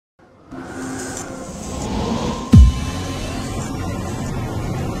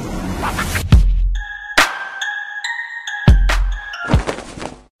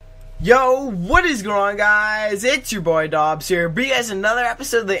Yo, what is going on, guys? It's your boy Dooobbz here. Bring you guys another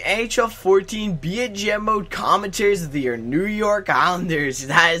episode of the NHL 14 Be It GM Mode commentaries of your New York Islanders.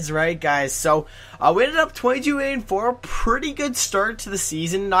 That is right, guys. So, we ended up 22-4, a pretty good start to the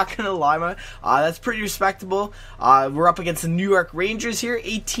season, not gonna lie, man. That's pretty respectable. We're up against the New York Rangers here,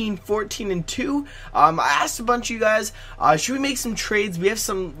 18-14-2. I asked a bunch of you guys, should we make some trades? We have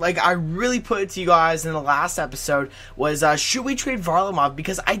some, I really put it to you guys in the last episode, was, should we trade Varlamov?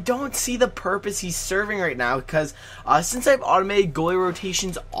 Because I don't see the purpose he's serving right now, because since I've automated goalie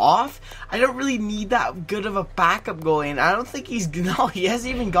rotations off, I don't really need that good of a backup goalie, and I don't think he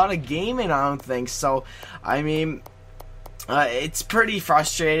hasn't even got a game in, I don't think. So, I mean, it's pretty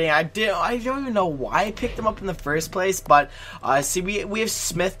frustrating. I don't even know why I picked him up in the first place, but see, we have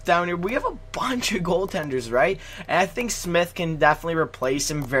Smith down here. We have a bunch of goaltenders, right? And I think Smith can definitely replace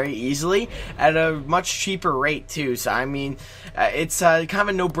him very easily at a much cheaper rate too. So I mean, it's kind of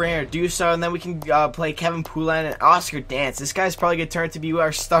a no-brainer to do so. And then we can play Kevin Poulin and Oscar Dance. This guy's probably gonna turn to be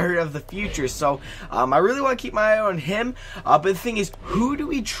our starter of the future. So I really want to keep my eye on him. But the thing is, who do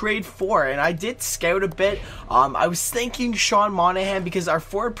we trade for? And I did scout a bit. I was thinking Sean Monahan, because our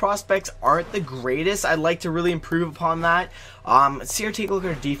forward prospects aren't the greatest. I'd like to really improve upon that. Let's see, take a look at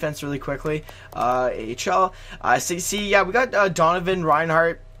our defense really quickly. AHL. Yeah, we got Donovan,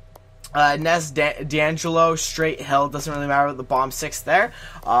 Reinhart, Ness, D'Angelo, Straight Hill. Doesn't really matter with the bomb six there.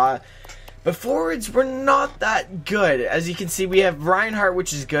 But forwards, we're not that good. As you can see, we have Reinhart,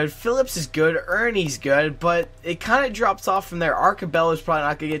 which is good. Phillips is good. Ernie's good. But it kind of drops off from there. Arcabella is probably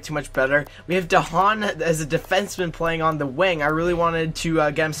not going to get too much better. We have DeHaan as a defenseman playing on the wing. I really wanted to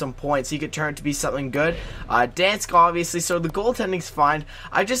get him some points. He could turn to be something good. Dansk, obviously. So the goaltending's fine.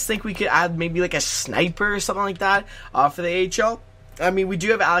 I just think we could add maybe like a sniper or something like that for the AHL. I mean, we do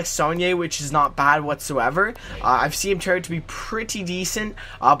have Alex Saunier, which is not bad whatsoever. I've seen him turn to be pretty decent,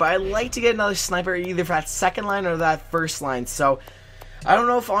 but I'd like to get another sniper either for that second line or that first line. So, I don't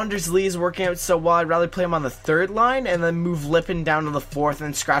know if Anders Lee is working out so well. I'd rather play him on the third line and then move Lippin down to the fourth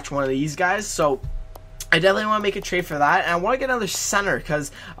and scratch one of these guys. So, I definitely want to make a trade for that, and I want to get another center,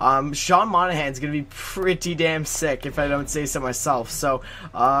 because Sean Monahan's going to be pretty damn sick, if I don't say so myself. So,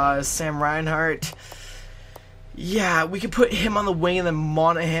 Sam Reinhart. Yeah, we could put him on the wing and then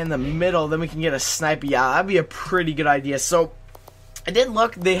Monahan in the middle. Then we can get a sniper. Yeah, that'd be a pretty good idea. So, I did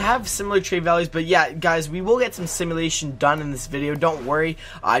look. They have similar trade values. But yeah, guys, we will get some simulation done in this video. Don't worry.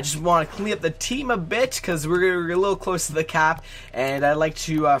 I just want to clean up the team a bit, because we're a little close to the cap. And I'd like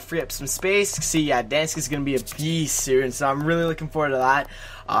to free up some space. See, yeah, Dansk is going to be a beast soon. So, I'm really looking forward to that.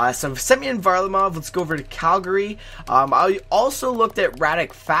 So Semyon Varlamov, let's go over to Calgary. I also looked at Radek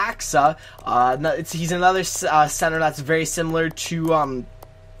Faksa. He's another center that's very similar to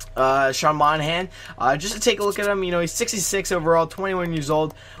Sean Monahan. Just to take a look at him, you know, he's 66 overall, 21 years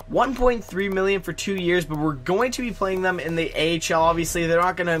old, $1.3 million for 2 years, but we're going to be playing them in the AHL. Obviously, they're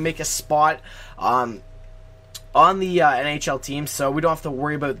not going to make a spot on the NHL team, so we don't have to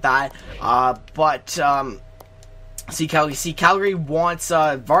worry about that. Calgary wants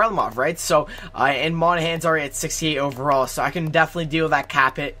Varlamov, right? So, and Monahan's already at 68 overall, so I can definitely deal with that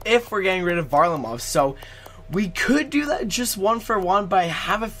cap hit if we're getting rid of Varlamov. So, we could do that just one for one, but I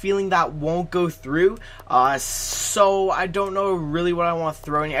have a feeling that won't go through. So, I don't know really what I want to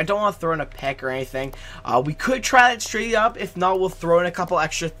throw in. I don't want to throw in a pick or anything. We could try that straight up. If not, we'll throw in a couple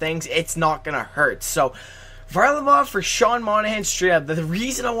extra things. It's not going to hurt. So, Varlamov for Sean Monahan straight up. The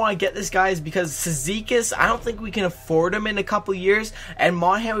reason I want to get this guy is because Cizikas, I don't think we can afford him in a couple years, and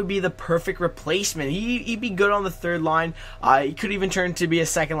Monahan would be the perfect replacement. He'd be good on the third line. He could even turn to be a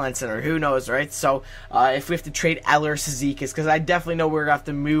second line center. Who knows, right? So if we have to trade Eller or Cizikas, because I definitely know we're going to have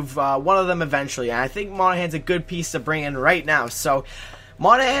to move one of them eventually, and I think Monahan's a good piece to bring in right now. So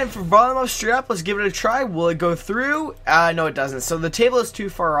Monahan for Varlamov straight up. Let's give it a try. Will it go through? No, it doesn't. So the table is too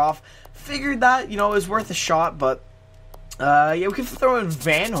far off. Figured that, you know, it was worth a shot, but yeah, we could throw in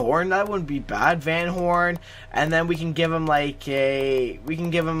Van Horn. That wouldn't be bad. Van Horn, and then we can give him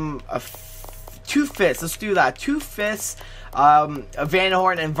two fifths. Let's do that. 2 5ths, Van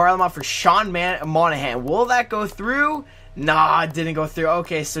Horn and Varlamov for Sean Monahan. Will that go through? Nah, it didn't go through.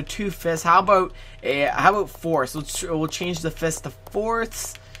 Okay, so 2 5ths. How about 4? So we'll change the fifths to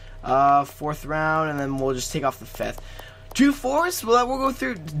fourths, fourth round, and then we'll just take off the 5th. 2 4s? Well, we'll go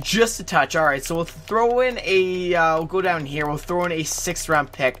through just a touch. Alright, so we'll throw in we'll go down here. We'll throw in a 6th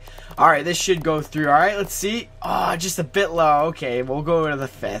round pick. Alright, this should go through. Alright, let's see. Oh, just a bit low. Okay, we'll go to the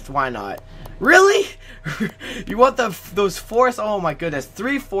 5th. Why not? Really? You want those fourths? Oh my goodness.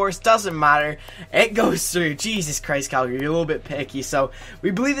 3/4 doesn't matter. It goes through. Jesus Christ, Calgary. You're a little bit picky. So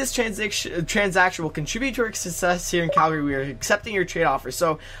we believe this transaction will contribute to our success here in Calgary. We are accepting your trade offer.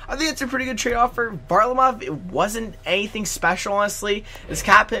 So I think it's a pretty good trade offer. Varlamov, it wasn't anything special, honestly. His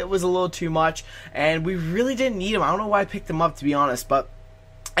cap hit was a little too much, and we really didn't need him. I don't know why I picked him up, to be honest, but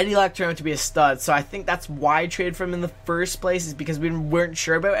Eddie Lack turned out to be a stud, so I think that's why I traded for him in the first place, is because we weren't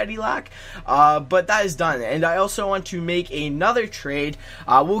sure about Eddie Lack, but that is done. And I also want to make another trade.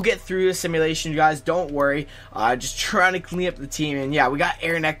 We'll get through the simulation, you guys, don't worry. Just trying to clean up the team, and yeah, we got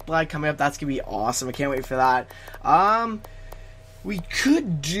Aaron Ekblad coming up. That's going to be awesome. I can't wait for that. We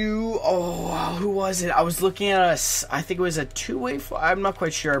could do, who was it? I was looking at I think it was a two-way, I'm not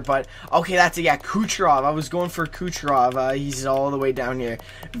quite sure, but, okay, that's it, yeah, Kucherov. I was going for Kucherov. He's all the way down here.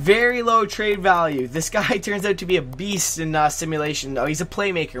 Very low trade value. This guy turns out to be a beast in simulation. Oh, he's a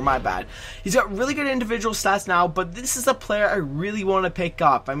playmaker, my bad. He's got really good individual stats now, but this is a player I really want to pick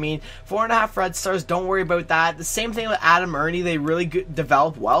up. I mean, 4.5 Red Stars, don't worry about that. The same thing with Adam Ernie, they really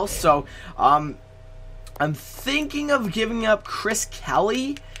develop well, so, I'm thinking of giving up Chris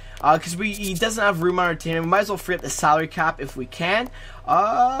Kelly because he doesn't have room on our team. We might as well free up the salary cap if we can.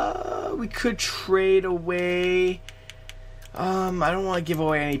 We could trade away. I don't want to give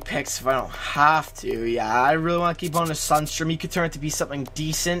away any picks if I don't have to. Yeah, I really want to keep on to Sundstrom. He could turn it to be something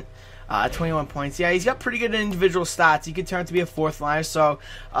decent. 21 points. Yeah, he's got pretty good individual stats. He could turn to be a fourth liner, so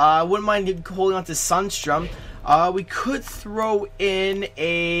I wouldn't mind holding on to Sundstrom. We could throw in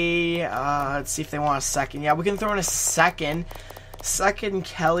a, let's see if they want a second. Yeah, we can throw in a second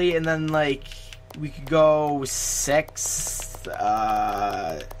Kelly, and then, like, we could go sixth,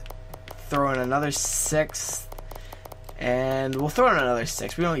 throw in another sixth, and we'll throw in another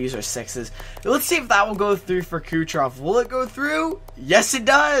six. We don't use our sixes. Let's see if that will go through for Kucherov. Will it go through? Yes, it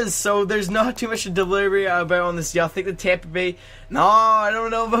does. So there's not too much to delivery about on this deal. I think the Tampa Bay... No, I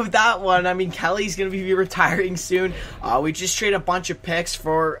don't know about that one. I mean, Kelly's going to be retiring soon. We just traded a bunch of picks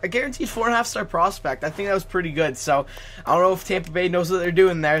for a guaranteed 4.5-star prospect. I think that was pretty good. So I don't know if Tampa Bay knows what they're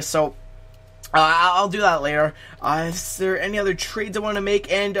doing there. So... I'll do that later. Is there any other trades I want to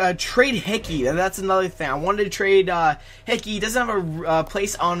make? And trade Hickey. That's another thing. I wanted to trade Hickey. He doesn't have a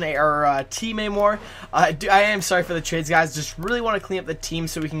place on our team anymore. I am sorry for the trades, guys. Just really want to clean up the team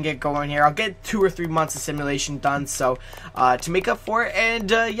so we can get going here. I'll get 2 or 3 months of simulation done so to make up for it. And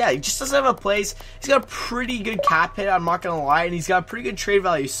yeah, he just doesn't have a place. He's got a pretty good cap hit, I'm not going to lie. And he's got a pretty good trade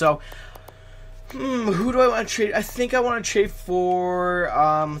value. So... who do I want to trade? I think I want to trade for,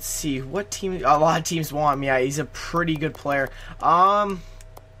 let's see, what team? A lot of teams want him. Yeah, he's a pretty good player.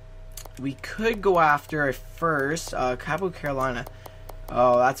 We could go after a first. How about Carolina?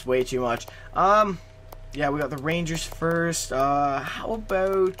 Oh, that's way too much. Yeah, we got the Rangers first. How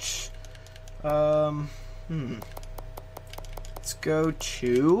about, let's go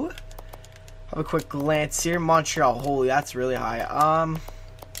to, have a quick glance here. Montreal. Holy, that's really high.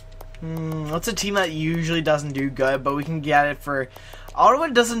 What's a team that usually doesn't do good, but we can get it for... Ottawa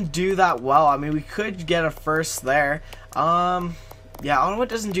doesn't do that well. I mean, we could get a first there. Yeah, Ottawa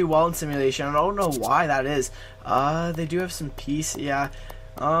doesn't do well in simulation. I don't know why that is. They do have some peace. Yeah.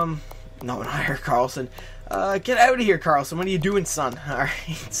 No, not here, Carlson. Get out of here, Carlson. What are you doing, son?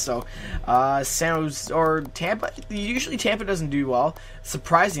 Alright, so, San Jose, or Tampa. Usually Tampa doesn't do well.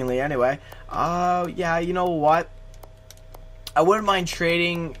 Surprisingly, anyway. Yeah, you know what? I wouldn't mind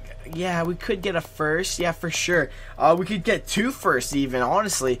trading... Yeah, we could get a first. Yeah, for sure. We could get 2 firsts even,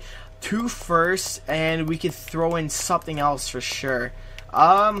 honestly. 2 firsts, and we could throw in something else for sure.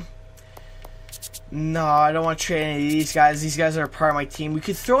 No, I don't want to trade any of these guys. These guys are a part of my team. We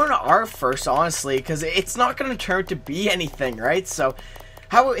could throw in our first, honestly, because it's not going to turn to be anything, right? So,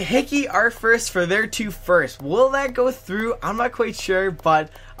 how about Hickey, our first, for their 2 firsts? Will that go through? I'm not quite sure, but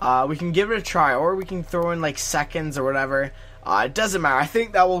we can give it a try. Or we can throw in, like, seconds or whatever. It doesn't matter. I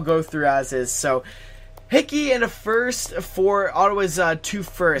think that will go through as is. So, Hickey and a first for Ottawa's 2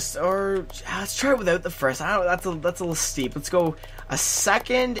 firsts. Or, let's try it without the first. I don't know. That's a little steep. Let's go a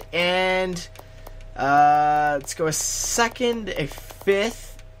second and... let's go a second, a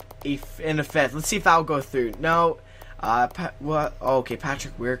fifth, and a fifth. Let's see if that'll go through. No. What? Oh, okay,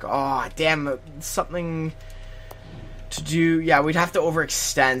 Patrick Weirk. Oh, damn. Something to do. Yeah, we'd have to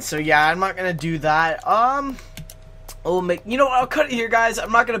overextend. So, yeah, I'm not going to do that. You know what, I'll cut it here, guys.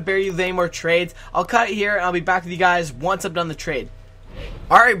 I'm not going to bury you with any more trades. I'll cut it here, and I'll be back with you guys once I've done the trade.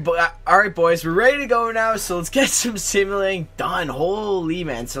 Alright, boys, we're ready to go now, so let's get some simulating done. Holy,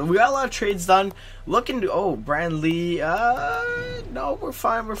 man. So we got a lot of trades done. Looking to... Oh, Brand Lee. No, we're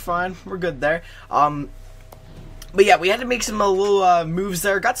fine. We're good there. But yeah, we had to make some little moves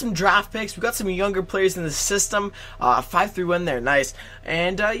there. Got some draft picks. We got some younger players in the system. 5-3 win there, nice.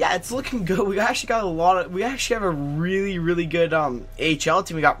 And yeah, it's looking good. We actually got we actually have a really, really good AHL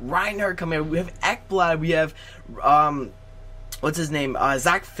team. We got Reinhardt coming in. We have Ekblad. We have what's his name?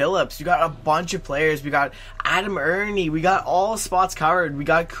 Zach Phillips. We got a bunch of players. We got Adam Ernie. We got all spots covered. We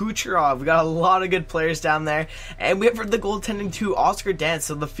got Kucherov. We got a lot of good players down there. And we have for the goaltending too, Oscar Dance.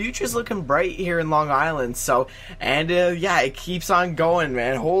 So the future's looking bright here in Long Island. So, and yeah, it keeps on going,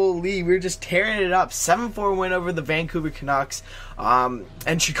 man. Holy, we're just tearing it up. 7-4 win over the Vancouver Canucks.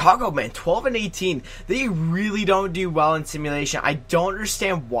 And Chicago, man, 12-18. They really don't do well in simulation. I don't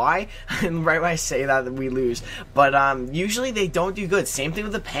understand why. And right when I say that we lose. But usually they don't do good. Same thing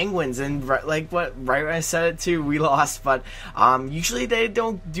with the Penguins. And right when I said it too, we lost. But usually they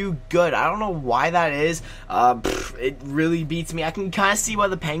don't do good. I don't know why that is. It really beats me. I can kind of see why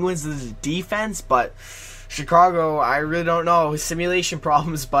the Penguins is defense, but Chicago, I really don't know. Simulation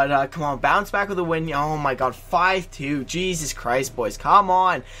problems, but come on. Bounce back with a win. Oh my god, 5-2. Jesus Christ, boys. Come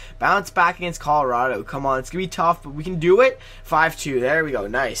on. Bounce back against Colorado. Come on. It's going to be tough, but we can do it. 5-2. There we go.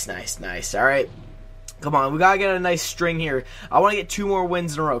 Nice, nice, nice. All right. Come on, we gotta get a nice string here. I want to get 2 more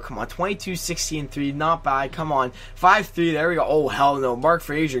wins in a row. Come on, 22-16-3, not bad. Come on, 5-3, there we go. Oh, hell no. Mark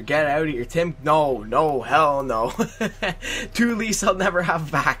Frazier, get out of here. Tim, no, hell no. 2 leases I'll never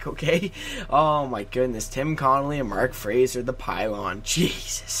have back, okay? Oh, my goodness. Tim Connolly and Mark Frazier, the pylon.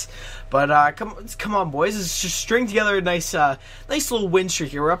 Jesus. But come on, boys. Let's just string together a nice little win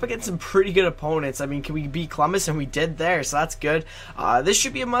streak here. We're up against some pretty good opponents. I mean, can we beat Columbus? And we did there, so that's good. This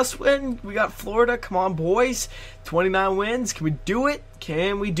should be a must-win. We got Florida. Come on, boys. 29 wins. Can we do it?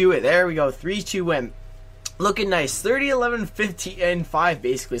 Can we do it? There we go. 3-2 win. Looking nice. 30-11-15-5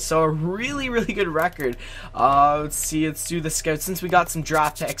 basically. So a really, really good record. Let's see. Let's do the scouts. Since we got some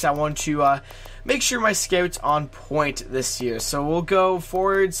draft picks, I want to make sure my scouts on point this year. So we'll go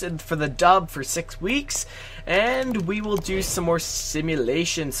forwards and for the dub for 6 weeks, and we will do some more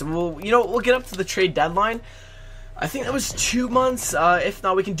simulations. So we'll get up to the trade deadline. I think that was 2 months. If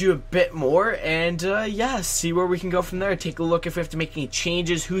not, we can do a bit more. And, yeah, see where we can go from there. Take a look if we have to make any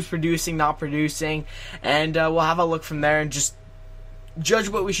changes, who's producing, not producing. And we'll have a look from there and just judge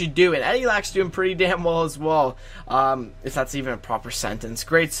what we should do. And Eddie Lack's doing pretty damn well as well, if that's even a proper sentence.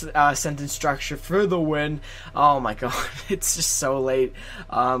 Great sentence structure for the win. Oh, my God. It's just so late.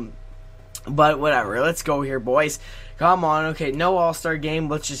 But whatever. Let's go here, boys. Come on. Okay, no All-Star game.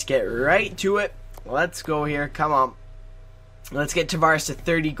 Let's just get right to it. Let's go here. Come on. Let's get Tavares to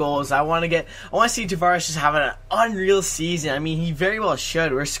 30 goals. I want to see Tavares just having an unreal season. I mean, he very well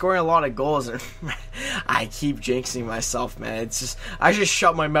should. We're scoring a lot of goals. And I keep jinxing myself, man. It's just, I just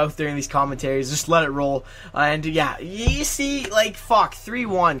shut my mouth during these commentaries. Just let it roll. And yeah, you see, like, fuck,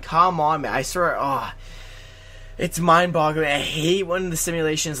 3-1. Come on, man. I swear, it's mind-boggling. I hate when the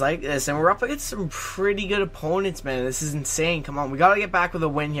simulations like this. And we're up against some pretty good opponents, man. This is insane. Come on. We got to get back with a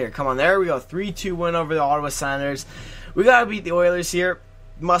win here. Come on. There we go. 3-2 win over the Ottawa Senators. We got to beat the Oilers here.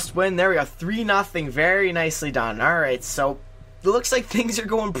 Must win. There we go. 3-0. Very nicely done. All right. So it looks like things are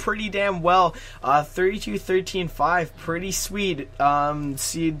going pretty damn well. 32-13-5. Pretty sweet.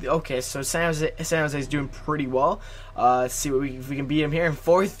 Okay, so San Jose's doing pretty well. Let's see if we can beat him here in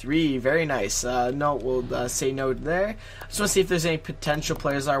 4-3. Very nice. No, we'll say no there. Just want to see if there's any potential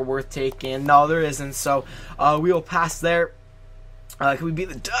players that are worth taking. No, there isn't. So we will pass there. Can we beat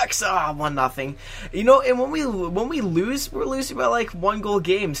the Ducks? 1-0. You know, and when we lose, we're losing by like 1-goal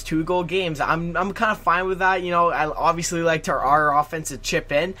games, 2-goal games. I'm kind of fine with that. You know, I obviously like our offense to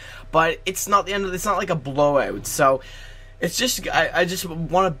chip in, but it's not the end of. It's not like a blowout. So it's just I just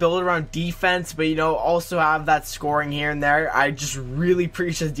want to build around defense, but also have that scoring here and there. I just really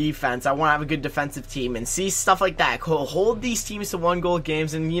preach the defense. I want to have a good defensive team and see stuff like that. Hold these teams to 1-goal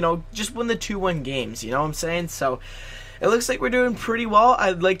games and just win the 2-1 games. You know what I'm saying? So it looks like we're doing pretty well.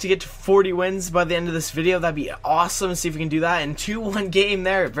 I'd like to get to 40 wins by the end of this video. That'd be awesome. See if we can do that. And 2-1 game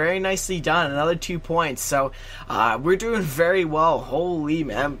there. Very nicely done. Another 2 points. So we're doing very well. Holy,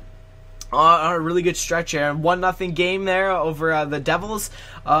 man. On a really good stretch here. 1-0 game there over the Devils.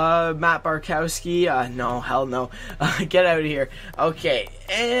 Matt Barkowski. No, hell no. Get out of here. Okay,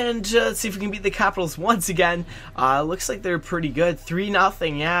 and let's see if we can beat the Capitals once again. Looks like they're pretty good.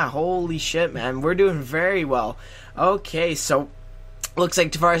 3-0. Yeah, holy shit, man. We're doing very well. Okay, so Looks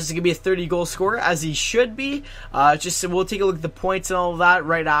like Tavares is going to be a 30-goal scorer, as he should be. Just we'll take a look at the points and all of that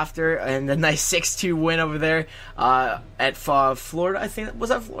right after. And the nice 6-2 win over there at Florida. I think, was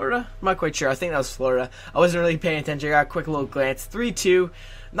that Florida? I'm not quite sure. I think that was Florida. I wasn't really paying attention. I got a quick little glance. 3-2.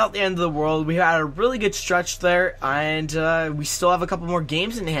 Not the end of the world. We had a really good stretch there, and we still have a couple more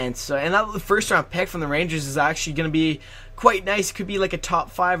games in hand. So, and that first-round pick from the Rangers is actually going to be quite nice. It could be like a top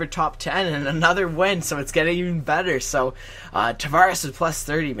 5 or top 10 and another win, so it's getting even better. So Tavares is plus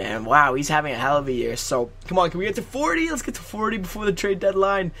 30, man. Wow, he's having a hell of a year. So come on, can we get to 40? Let's get to 40 before the trade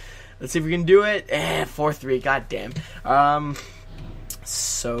deadline. Let's see if we can do it. 4-3, goddamn.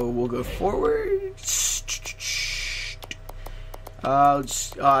 So we'll go forward.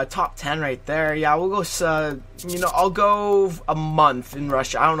 Top 10 right there. Yeah, we'll go, I'll go a month in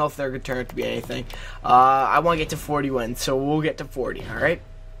Russia. I don't know if they're going to turn out to be anything. I want to get to 40 wins, so we'll get to 40, alright?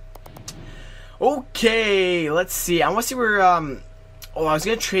 Okay, let's see. I want to see where, I was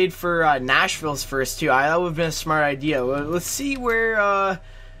going to trade for Nashville's first, too. That would have been a smart idea. Let's see where,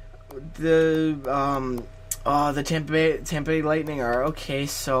 the Tampa Bay Lightning are. Okay,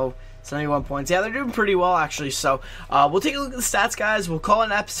 so 71 points. Yeah, they're doing pretty well, actually. So we'll take a look at the stats, guys. We'll call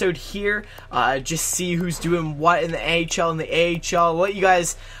an episode here. Just see who's doing what in the NHL and the AHL.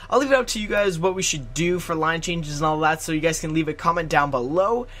 I'll leave it up to you guys what we should do for line changes and all that, so you guys can leave a comment down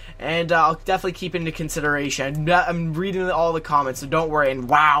below, and I'll definitely keep into consideration. I'm reading all the comments, so don't worry. And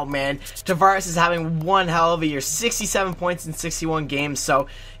wow, man, Tavares is having one hell of a year. 67 points in 61 games, so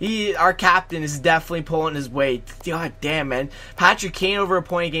our captain is definitely pulling his weight. God damn, man. Patrick Kane over a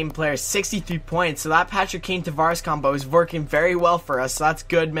point-a-game player, 63 points. So that Patrick Kane-Tavares combo is working very well for us, so that's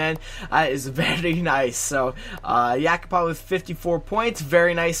good, man. That is very nice. So Yakupov with 54 points,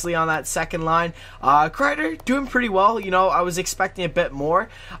 very nicely on that second line. Kreider doing pretty well. I was expecting a bit more.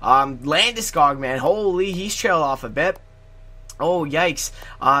 Landeskog, man, holy, he's trailed off a bit. Oh, yikes.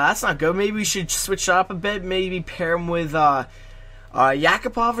 That's not good. Maybe we should switch it up a bit. Maybe pair him with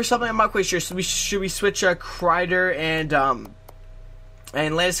Yakupov or something. I'm not quite sure. So should we switch Kreider and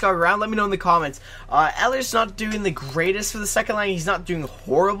Landeskog around? Let me know in the comments. Eller's not doing the greatest for the second line. He's not doing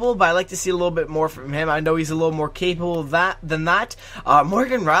horrible, but I like to see a little bit more from him. I know he's a little more capable of than that.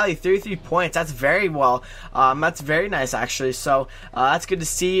 Morgan Rielly, 33 points. That's very well. That's very nice, actually. So that's good to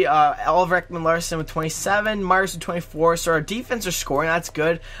see. Oliver Ekman-Larsson with 27. Myers with 24. So our defense are scoring. That's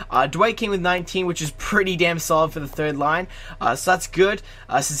good. Dwight King with 19, which is pretty damn solid for the third line. So that's good.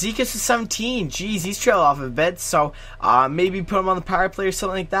 Zizekas with 17. Jeez, he's trailed off a bit. So maybe put him on the power play or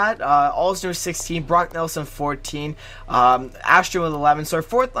something like that. Alsner with 16, Brock Nelson 14, Ashton with 11. So our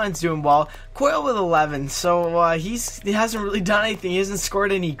fourth line's doing well. Coyle with 11. So he hasn't really done anything. He hasn't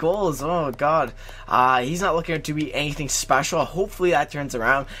scored any goals. Oh god, he's not looking to be anything special. Hopefully that turns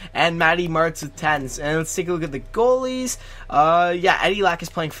around. And Matty Martz with 10s. And let's take a look at the goalies. Yeah, Eddie Lack is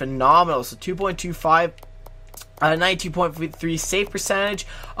playing phenomenal. So 2.25. 92.3 save percentage.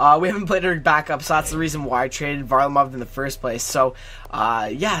 We haven't played our backup, so that's the reason why I traded Varlamov in the first place. So,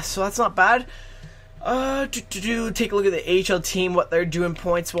 yeah, so that's not bad. Take a look at the AHL team, what they're doing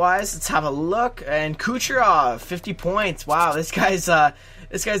points-wise. Let's have a look. And Kucherov, 50 points. Wow, this guy's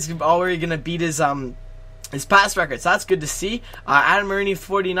already gonna beat his past record, so that's good to see. Adam Murray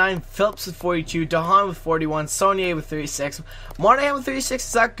 49, Phillips with 42, Dahan with 41, Saunier with 36, Monahan with 36.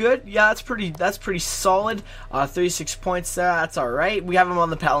 Is that good? Yeah, that's pretty solid. 36 points there. That's all right. We have him on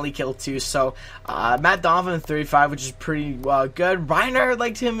the penalty kill too. So Matt Donovan with 35, which is pretty good. Reinhart, I'd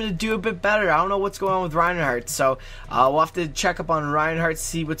like him to do a bit better. I don't know what's going on with Reinhart, so we'll have to check up on Reinhart,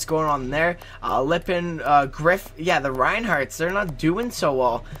 see what's going on there. Lippin, Griff, yeah, the Reinharts, they're not doing so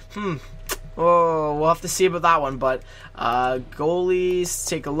well. Oh, we'll have to see about that one, but goalies,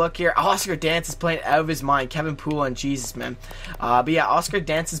 take a look here. Oscar Dance is playing out of his mind. Kevin Poulin, Jesus, man. But yeah, Oscar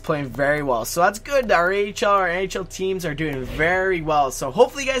Dance is playing very well, so that's good. Our AHL, our NHL teams are doing very well, so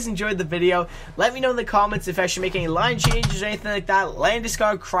hopefully you guys enjoyed the video. Let me know in the comments if I should make any line changes or anything like that.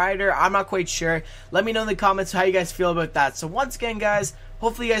 Landeskog, Kreider, I'm not quite sure. Let me know in the comments how you guys feel about that. So once again, guys,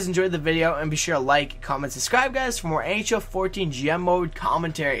 hopefully you guys enjoyed the video, and be sure to like, comment, subscribe, guys, for more NHL 14 GM mode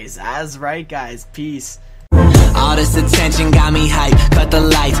commentaries. That's right, guys. Peace. All this attention got me hype. Cut the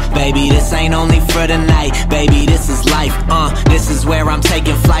lights, baby, this ain't only for the night. Baby, this is life, this is where I'm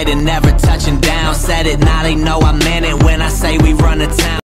taking flight and never touching down. Said it, now they know I meant it when I say we run the town.